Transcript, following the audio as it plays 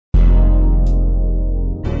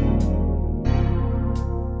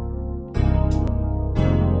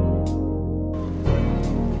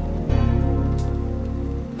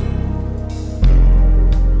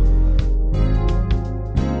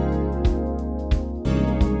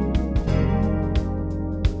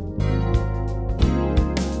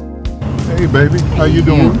Hey, baby. How you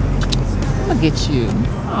doing? Look at you.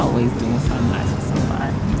 Always doing something nice for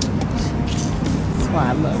somebody. That's why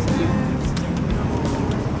I love you.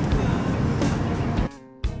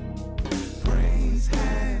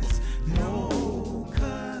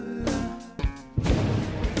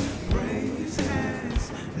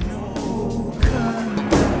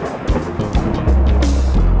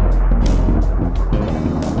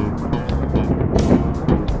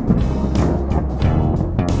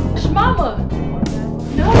 Mama!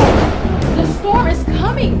 No! The storm is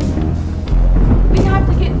coming! We have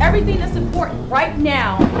to get everything that's important right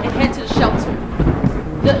now and head to the shelter.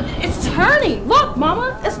 It's turning! Look,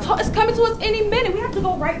 Mama! It's coming to us any minute. We have to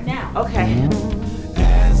go right now. Okay.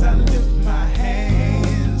 As I lift my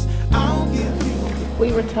hands, I'll give you.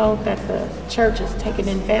 We were told that the church is taking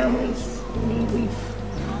in families. I mean,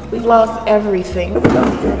 we've lost everything.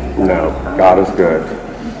 No, God is good.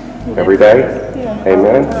 Every day? Yeah.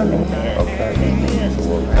 Amen? Amen. Okay. So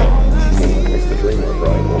we'll make the dream work,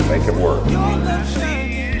 right? We'll make it work.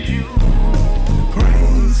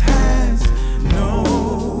 Praise has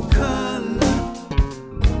no color.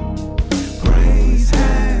 Praise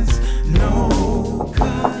has no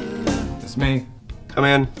color. It's me. Come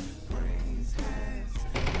in.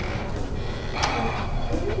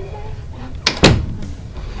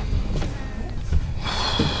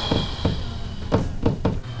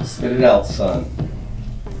 Get it out, son.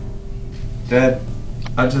 Dad,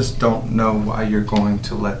 I just don't know why you're going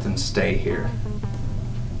to let them stay here.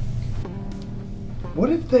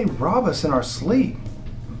 What if they rob us in our sleep?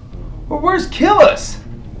 Or worse, kill us?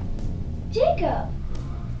 Jacob!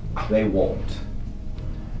 They won't.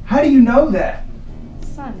 How do you know that?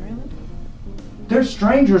 Son, really? They're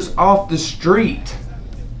strangers off the street.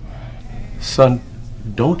 Son,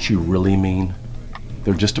 don't you really mean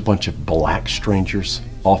they're just a bunch of black strangers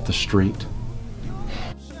off the street?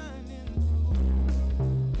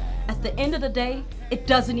 At the end of the day, it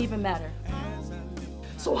doesn't even matter.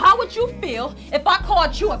 So how would you feel if I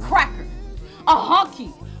called you a cracker? A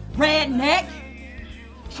honky, redneck,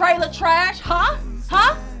 trailer trash, huh?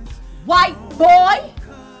 Huh? White boy?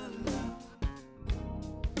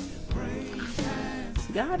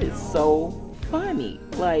 God is so funny.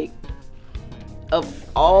 Like, of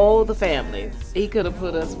all the families he could have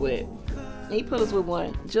put us with, he put us with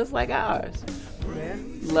one just like ours. Yeah.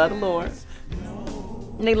 Love the Lord.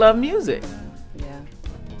 And they love music. Yeah.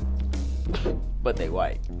 But they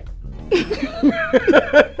white.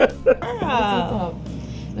 Oh.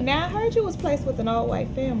 Now I heard you was placed with an all-white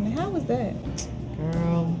family. How was that?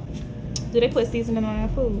 Girl. Do they put seasoning on our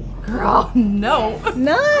food? Girl, no.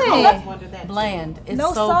 None. Bland. It's No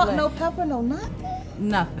so salt, bland. no pepper, no nothing.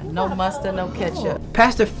 Nothing. No mustard, no ketchup.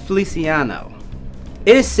 Pastor Feliciano,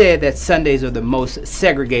 it is said that Sundays are the most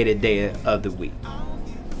segregated day of the week.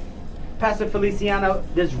 Pastor Feliciano,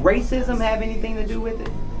 does racism have anything to do with it?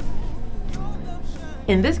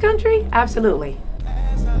 In this country, absolutely.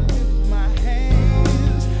 As I lift my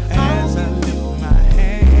hands, as I lift my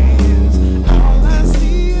hands, all I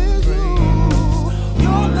see is you.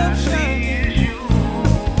 Your love shines you.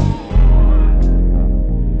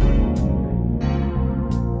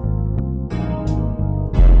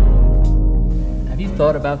 Have you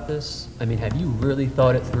thought about this? I mean, have you really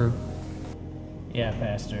thought it through? Yeah,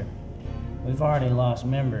 Pastor. We've already lost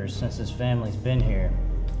members since this family's been here.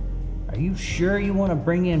 Are you sure you want to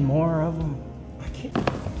bring in more of them?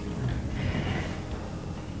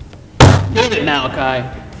 Malachi,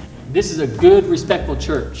 this is a good, respectful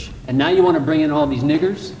church, and now you want to bring in all these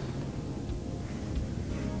niggers?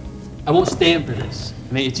 I won't stand for this.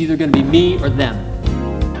 I mean, it's either going to be me or them.